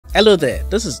Hello there,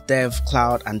 this is Dev,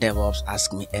 Cloud and DevOps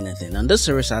Ask Me Anything. On this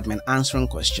series I've been answering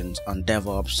questions on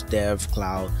DevOps, Dev,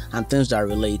 Cloud and things that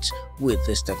relate with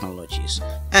these technologies.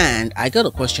 And I got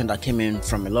a question that came in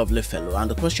from a lovely fellow, and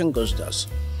the question goes thus.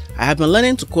 I have been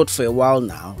learning to code for a while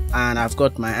now, and I've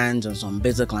got my hands on some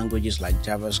basic languages like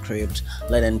JavaScript,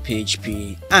 learning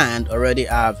PHP, and already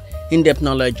have in-depth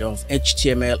knowledge of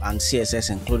HTML and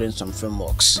CSS, including some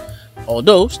frameworks.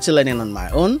 Although still learning on my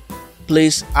own,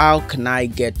 please, how can I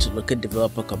get to locate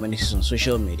developer communities on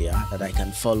social media that I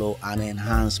can follow and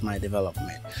enhance my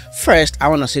development? First, I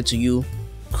want to say to you,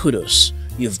 kudos.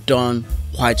 You've done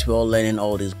quite well learning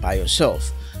all this by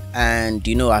yourself. And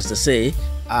you know, as they say,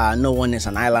 no one is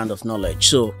an island of knowledge.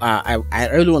 So I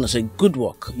really want to say good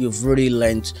work. You've really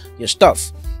learned your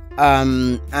stuff.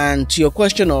 And to your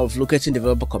question of locating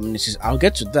developer communities, I'll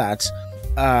get to that.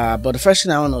 But the first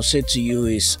thing I want to say to you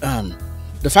is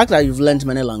the fact that you've learned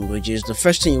many languages, the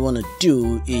first thing you want to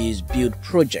do is build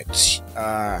projects.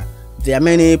 There are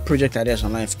many project ideas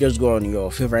online. If you just go on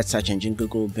your favorite search engine,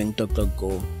 Google, Bing,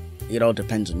 DuckDuckGo, it all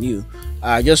depends on you.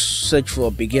 Just search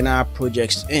for beginner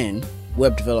projects in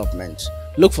web development.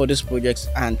 Look for these projects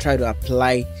and try to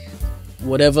apply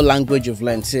whatever language you've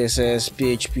learned, CSS,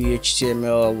 PHP,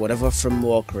 HTML, whatever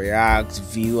framework, React,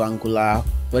 Vue, Angular,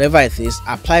 whatever it is,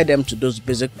 apply them to those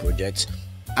basic projects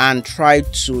and try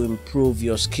to improve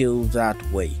your skill that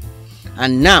way.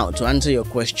 And now, to answer your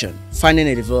question, finding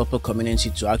a developer community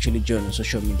to actually join on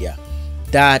social media,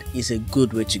 that is a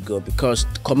good way to go, because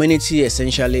the community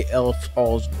essentially helps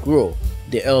us grow.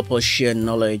 They help us share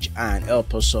knowledge and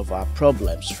help us solve our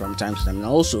problems from time to time, and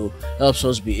also helps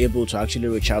us be able to actually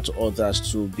reach out to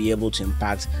others to be able to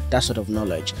impact that sort of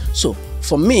knowledge. So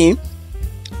for me,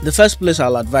 the first place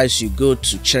I'll advise you go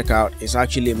to check out is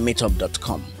actually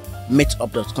Meetup.com.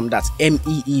 Meetup.com, that's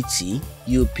MEETUP.com.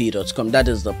 That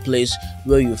is the place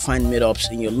where you find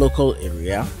meetups in your local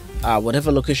area, whatever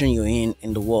location you're in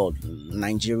the world,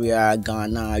 Nigeria,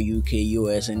 Ghana, UK,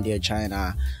 US, India,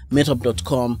 China.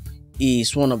 Meetup.com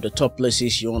is one of the top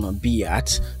places you want to be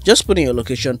at. Just put in your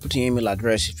location, put in your email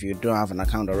address if you don't have an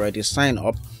account already, sign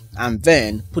up, and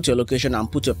then put your location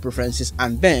and put your preferences,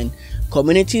 and then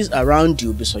communities around you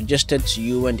will be suggested to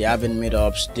you when they're having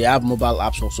meetups. They have mobile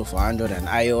apps also for Android and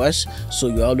iOS, so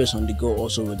you're always on the go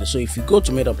also with it. So if you go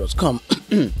to meetup.com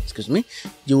excuse me,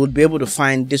 you would be able to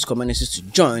find these communities to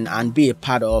join and be a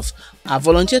part of.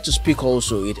 Volunteer to speak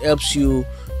also. It helps you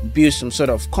build some sort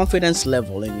of confidence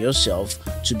level in yourself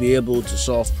to be able to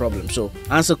solve problems. So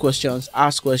answer questions,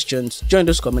 ask questions, join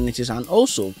those communities. And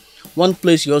also, one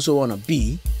place you also want to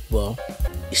be, well,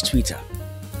 is Twitter.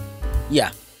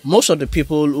 Yeah, most of the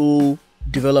people who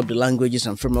develop the languages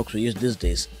and frameworks we use these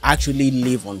days actually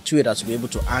live on Twitter to be able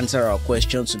to answer our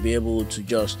questions, to be able to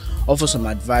just offer some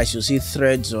advice. You see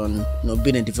threads on,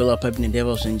 being a developer, being a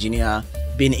DevOps engineer,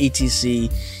 being etc.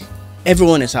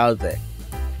 Everyone is out there.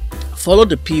 Follow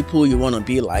the people you want to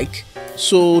be like,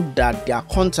 so that their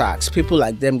contacts, people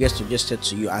like them, get suggested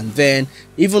to you, and then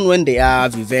even when they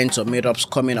have events or meetups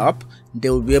coming up, they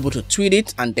will be able to tweet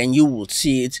it, and then you will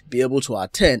see it, be able to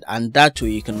attend, and that way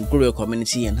you can grow your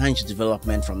community, enhance your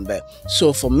development from there.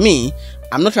 So for me,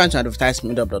 I'm not trying to advertise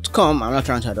Meetup.com, I'm not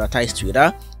trying to advertise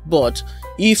Twitter, but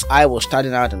if I was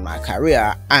starting out in my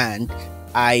career and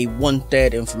I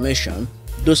wanted information,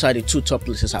 those are the two top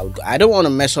places I would go. I don't want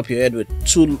to mess up your head with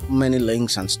too many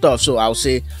links and stuff, so I'll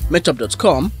say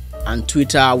Meetup.com and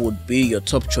Twitter would be your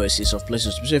top choices of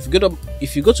places. So if you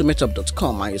go to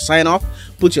Meetup.com and you sign up,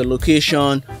 put your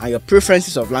location and your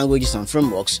preferences of languages and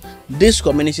frameworks, these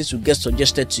communities will get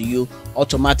suggested to you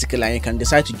automatically, and you can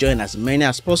decide to join as many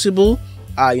as possible.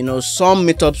 Some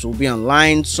meetups will be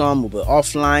online, some will be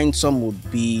offline, some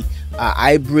would be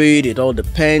hybrid. It all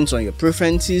depends on your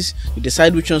preferences. You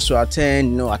decide which ones to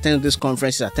attend. Attend these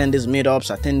conferences, attend these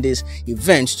meetups, attend these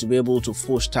events to be able to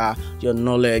foster your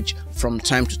knowledge from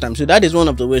time to time. So that is one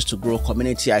of the ways to grow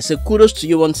community. I say kudos to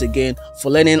you once again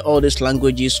for learning all these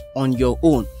languages on your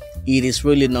own. It is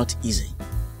really not easy,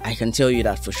 I can tell you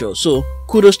that for sure. So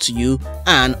kudos to you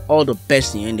and all the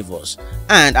best in your endeavors.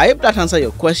 And I hope that answered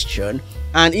your question.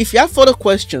 And if you have further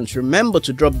questions, remember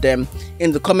to drop them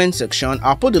in the comment section.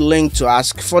 I'll put the link to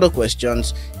ask further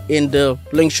questions in the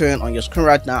link showing on your screen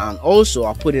right now, and also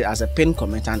I'll put it as a pinned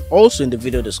comment and also in the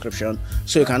video description,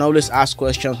 so you can always ask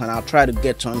questions and I'll try to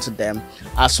get to answer them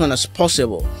as soon as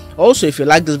possible. Also, if you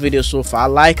like this video so far,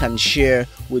 like and share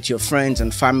with your friends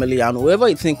and family and whoever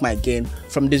you think might gain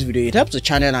from this video. It helps the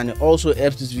channel and it also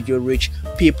helps this video reach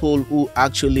people who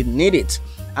actually need it.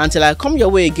 Until I come your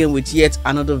way again with yet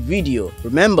another video,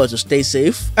 remember to stay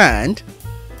safe and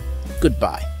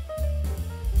goodbye.